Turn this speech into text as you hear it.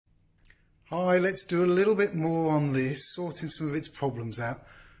Hi, let's do a little bit more on this, sorting some of its problems out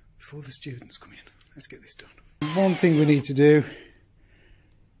before the students come in. Let's get this done. One thing we need to do,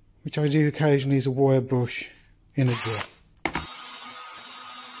 which I do occasionally, is a wire brush in a drill.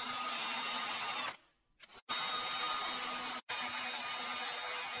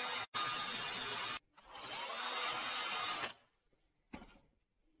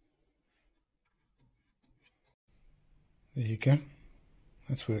 There you go.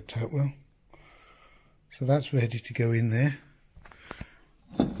 That's worked out well. So that's ready to go in there.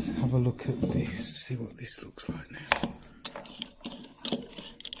 Let's have a look at this, see what this looks like now.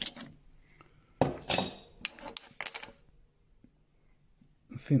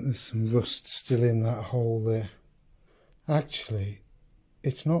 I think there's some rust still in that hole there. Actually,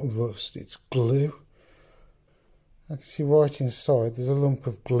 it's not rust, it's glue. I can see right inside there's a lump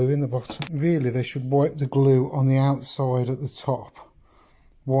of glue in the bottom. Really, they should wipe the glue on the outside at the top,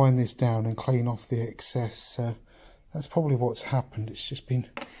 wind this down and clean off the excess. So that's probably what's happened. It's just been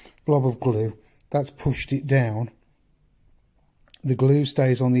a blob of glue that's pushed it down. The glue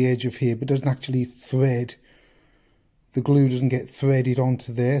stays on the edge of here but doesn't actually thread. The glue doesn't get threaded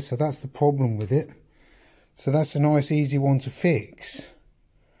onto there, so that's the problem with it. So that's a nice easy one to fix.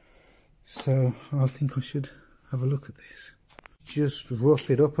 So I think I should have a look at this. Just rough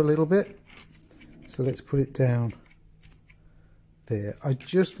it up a little bit. So let's put it down there. I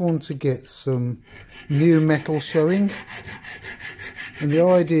just want to get some new metal showing, and the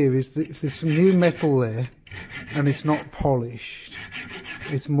idea is that if there's some new metal there and it's not polished,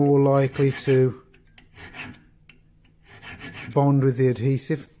 it's more likely to bond with the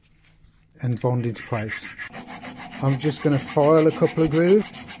adhesive and bond into place. I'm just going to file a couple of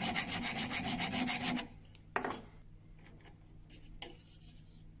grooves.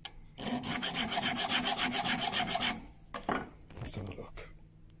 Let's have a look.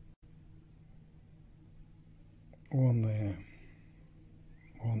 One there,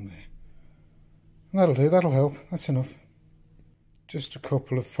 one there. That'll do, that'll help, that's enough. Just a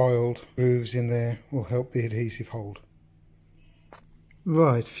couple of filed grooves in there will help the adhesive hold.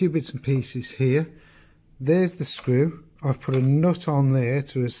 Right, a few bits and pieces here. There's the screw. I've put a nut on there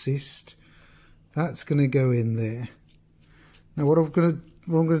to assist. That's going to go in there. Now what I'm going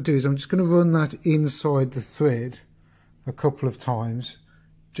to do is I'm just going to run that inside the thread a couple of times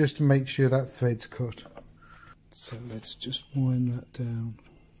just to make sure that thread's cut. So let's just wind that down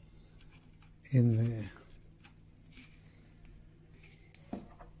in there.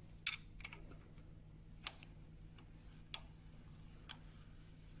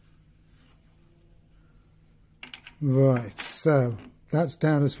 Right, so that's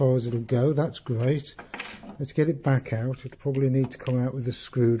down as far as it'll go. That's great. Let's get it back out. It'll probably need to come out with a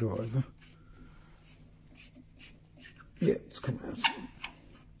screwdriver. Yeah, it's come out.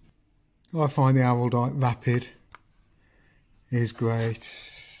 I find the Avaldite Rapid is great.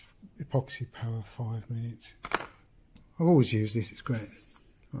 Epoxy power 5 minutes. I've always used this, it's great.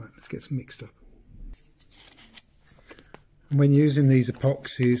 Right, let's get some mixed up. And when using these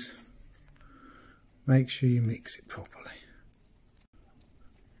epoxies, make sure you mix it properly.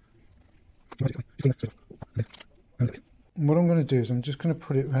 And what I'm going to do is I'm just going to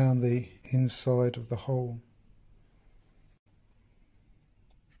put it around the inside of the hole.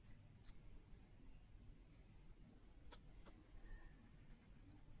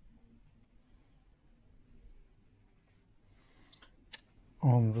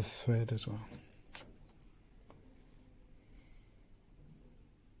 On the thread as well.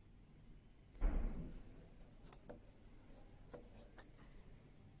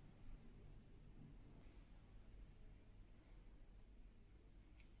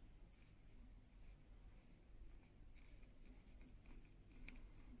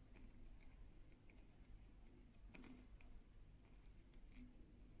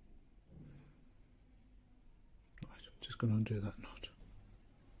 Right, I'm just going to undo that knot.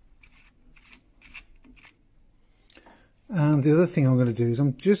 And the other thing I'm going to do is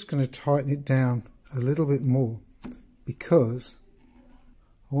I'm just going to tighten it down a little bit more, because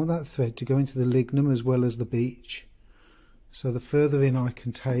I want that thread to go into the lignum as well as the beech. So the further in I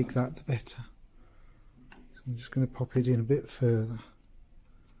can take that, the better. So I'm just going to pop it in a bit further.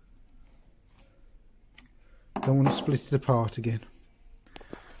 Don't want to split it apart again.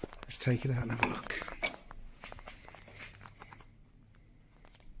 Let's take it out and have a look.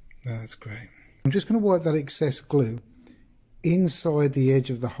 That's great. I'm just going to wipe that excess glue inside the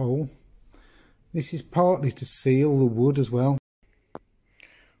edge of the hole. This is partly to seal the wood as well.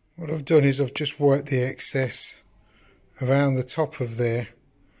 What I've done is I've just wiped the excess around the top of there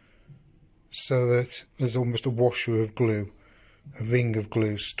so that there's almost a washer of glue a ring of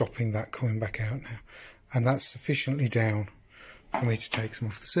glue stopping that coming back out now, and that's sufficiently down for me to take some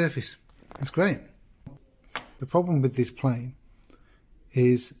off the surface. That's great. The problem with this plane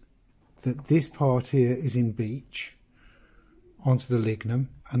is that this part here is in beech onto the lignum,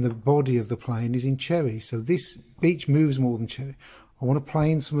 and the body of the plane is in cherry. So this beech moves more than cherry. I want to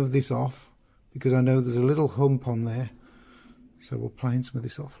plane some of this off because I know there's a little hump on there, so we'll plane some of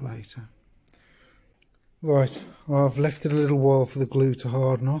this off later. Right, I've left it a little while for the glue to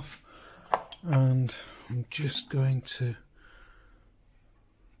harden off, and I'm just going to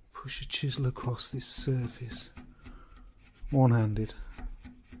push a chisel across this surface, one-handed,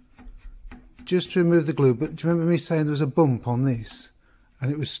 just to remove the glue. But do you remember me saying there was a bump on this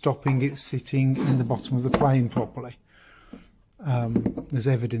and it was stopping it sitting in the bottom of the plane properly? There's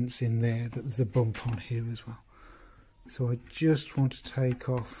evidence in there that there's a bump on here as well. So I just want to take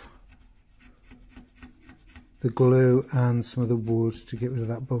off the glue and some of the wood to get rid of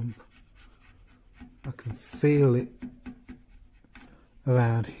that bump. I can feel it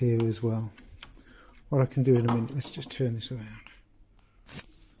around here as well. What I can do in a minute, let's just turn this around.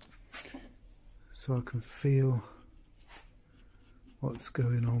 So I can feel what's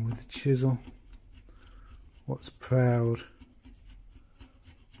going on with the chisel, what's proud.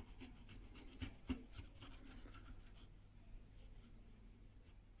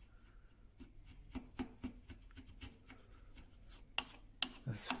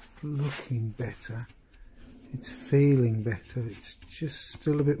 That's looking better. It's feeling better. It's just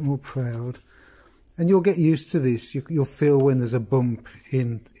still a bit more proud. And you'll get used to this. You'll feel when there's a bump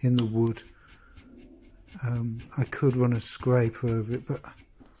in the wood. I could run a scraper over it, but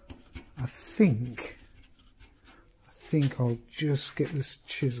I think I'll just get this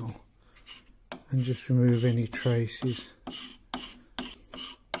chisel and just remove any traces.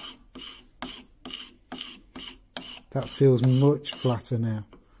 That feels much flatter now.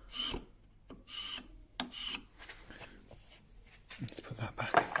 Let's put that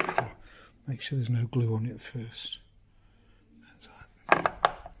back. Make sure there's no glue on it first. That's right.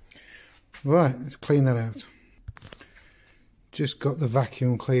 Right, let's clean that out. Just got the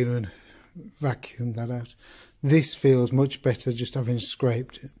vacuum cleaner and vacuumed that out. This feels much better just having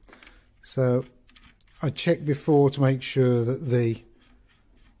scraped it. So I checked before to make sure that the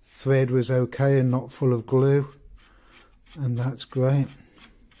thread was okay and not full of glue, and that's great.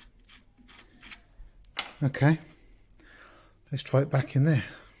 Okay, let's try it back in there.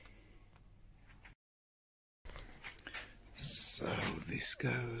 So this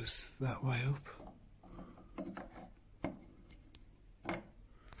goes that way up,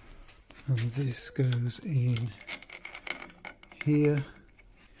 and this goes in here.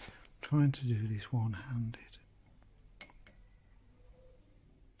 Trying to do this one-handed.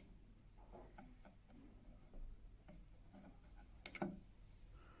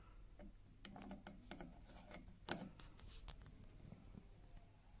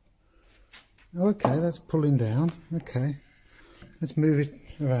 Okay, that's pulling down. Okay, let's move it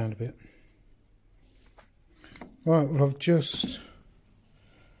around a bit. Right, well I've just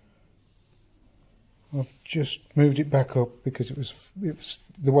moved it back up because it was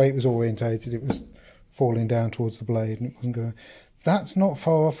the way it was orientated. It was falling down towards the blade and it wasn't going. That's not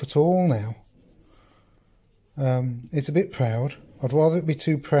far off at all now. It's a bit proud. I'd rather it be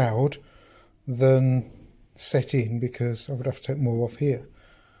too proud than set in, because I would have to take more off here.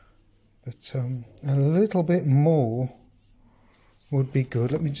 But a little bit more would be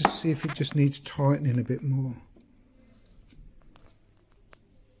good. Let me just see if it just needs tightening a bit more.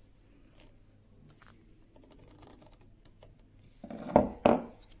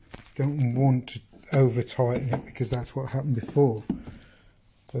 Don't want to over tighten it because that's what happened before.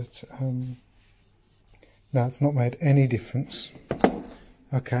 But no, it's not made any difference.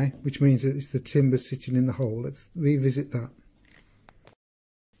 Okay, which means that it's the timber sitting in the hole. Let's revisit that.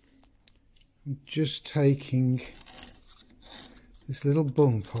 I'm just taking this little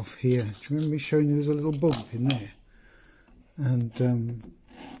bump off here. Do you remember me showing you there's a little bump in there? And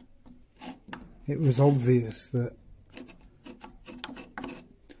it was obvious that,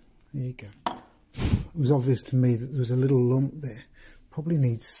 there you go. It was obvious to me that there was a little lump there. Probably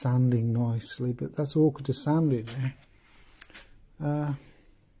needs sanding nicely, but that's awkward to sand in there.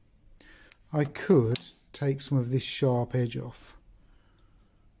 I could take some of this sharp edge off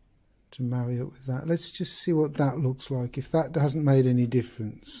to marry up with that. Let's just see what that looks like, if that hasn't made any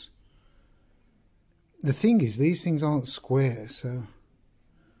difference. The thing is, these things aren't square, so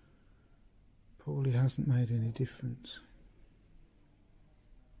probably hasn't made any difference.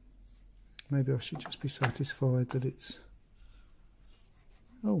 Maybe I should just be satisfied that it's...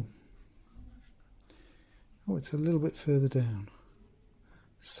 Oh, it's a little bit further down.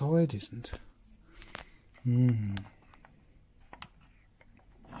 side isn't.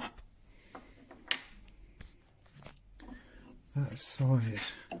 That side.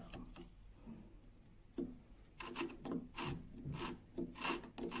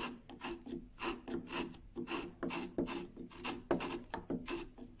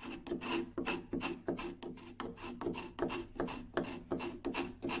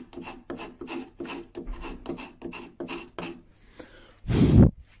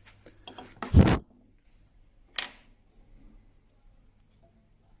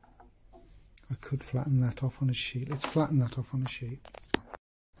 I could flatten that off on a sheet. Let's flatten that off on a sheet.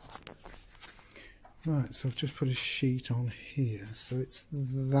 Right, so I've just put a sheet on here, so it's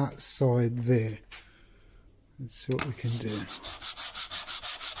that side there. Let's see what we can do.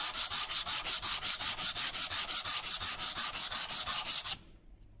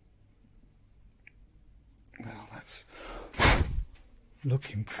 Well, that's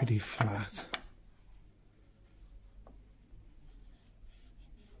looking pretty flat.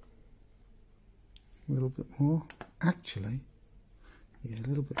 A little bit more. Actually, yeah, a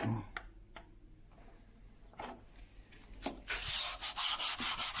little bit more.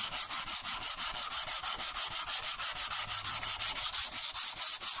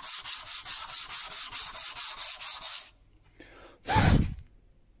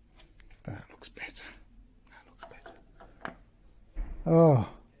 That looks better. That looks better. Oh,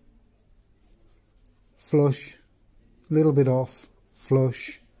 flush, a little bit off,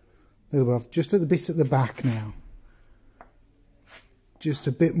 flush. A little bit off, just at the bit at the back now. Just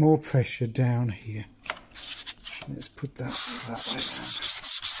a bit more pressure down here. Let's put that way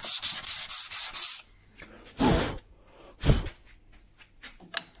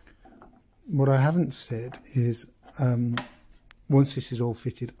down. What I haven't said is, once this is all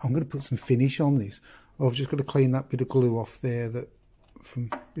fitted, I'm going to put some finish on this. I've just got to clean that bit of glue off there that from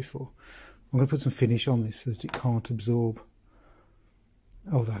before. I'm going to put some finish on this so that it can't absorb.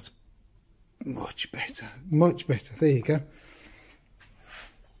 Oh, that's much better, much better. There you go.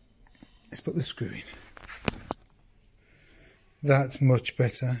 Let's put the screw in. That's much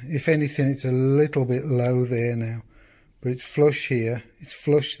better. If anything, it's a little bit low there now, but it's flush here, it's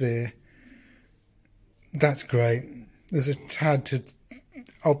flush there. That's great. There's a tad to,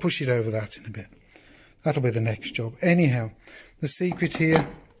 I'll push it over that in a bit. That'll be the next job. Anyhow, the secret here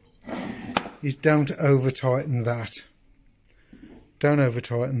is don't over tighten that. Don't over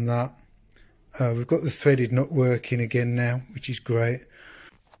tighten that. We've got the threaded nut working again now, which is great.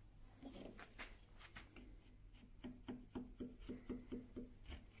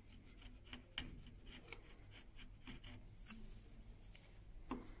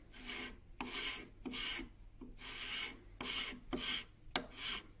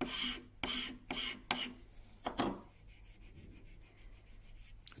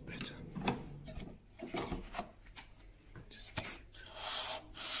 It's better.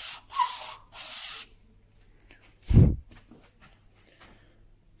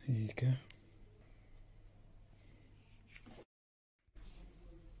 There you go.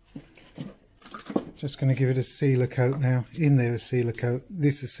 Just going to give it a sealer coat now. In there, a sealer coat.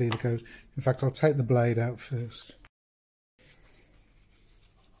 This is sealer coat. In fact, I'll take the blade out first.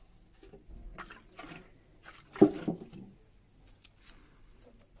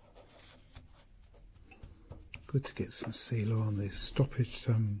 Good to get some sealer on this. Stop it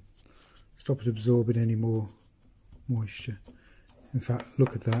absorbing any more moisture. In fact,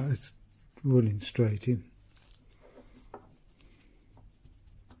 look at that, it's running straight in.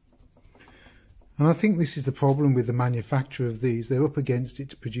 And I think this is the problem with the manufacture of these. They're up against it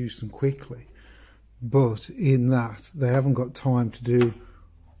to produce them quickly, but in that they haven't got time to do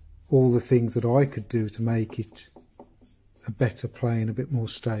all the things that I could do to make it a better plane, a bit more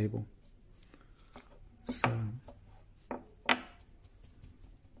stable. So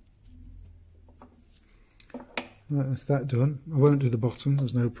right, that's that done. I won't do the bottom,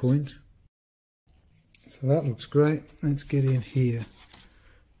 there's no point. So that looks great. Let's get in here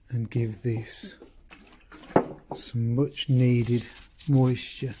and give this some much needed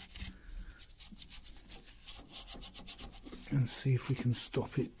moisture and see if we can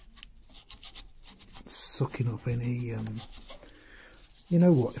stop it sucking up any you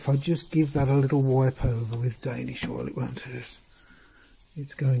know what, if I just give that a little wipe over with Danish oil, it won't hurt.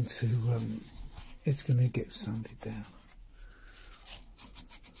 It's going to get sanded down.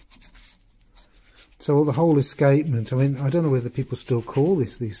 So the whole escapement, I mean, I don't know whether people still call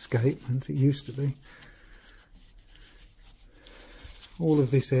this the escapement. It used to be. All of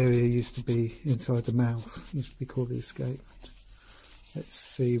this area used to be inside the mouth. It used to be called the escapement. Let's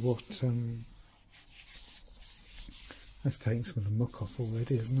see what That's taking some of the muck off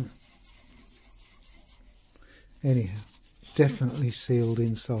already, isn't it? Anyhow, definitely sealed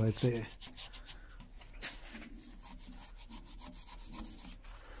inside there.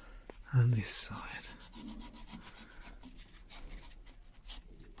 And this side.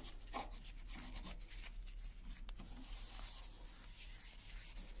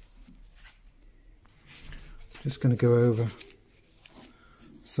 Just going to go over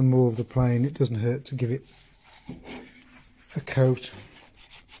some more of the plane. It doesn't hurt to give it a coat.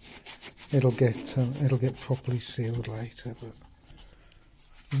 It'll get properly sealed later, but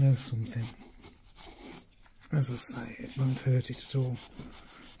you know something, as I say, it won't hurt it at all,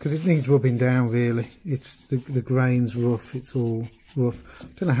 because it needs rubbing down really. It's the grain's rough, it's all rough.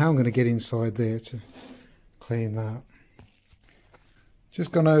 Don't know how I'm going to get inside there to clean that.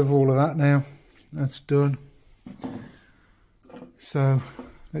 Just gone over all of that now. That's done. So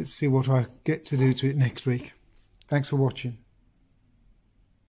let's see what I get to do to it next week. Thanks for watching.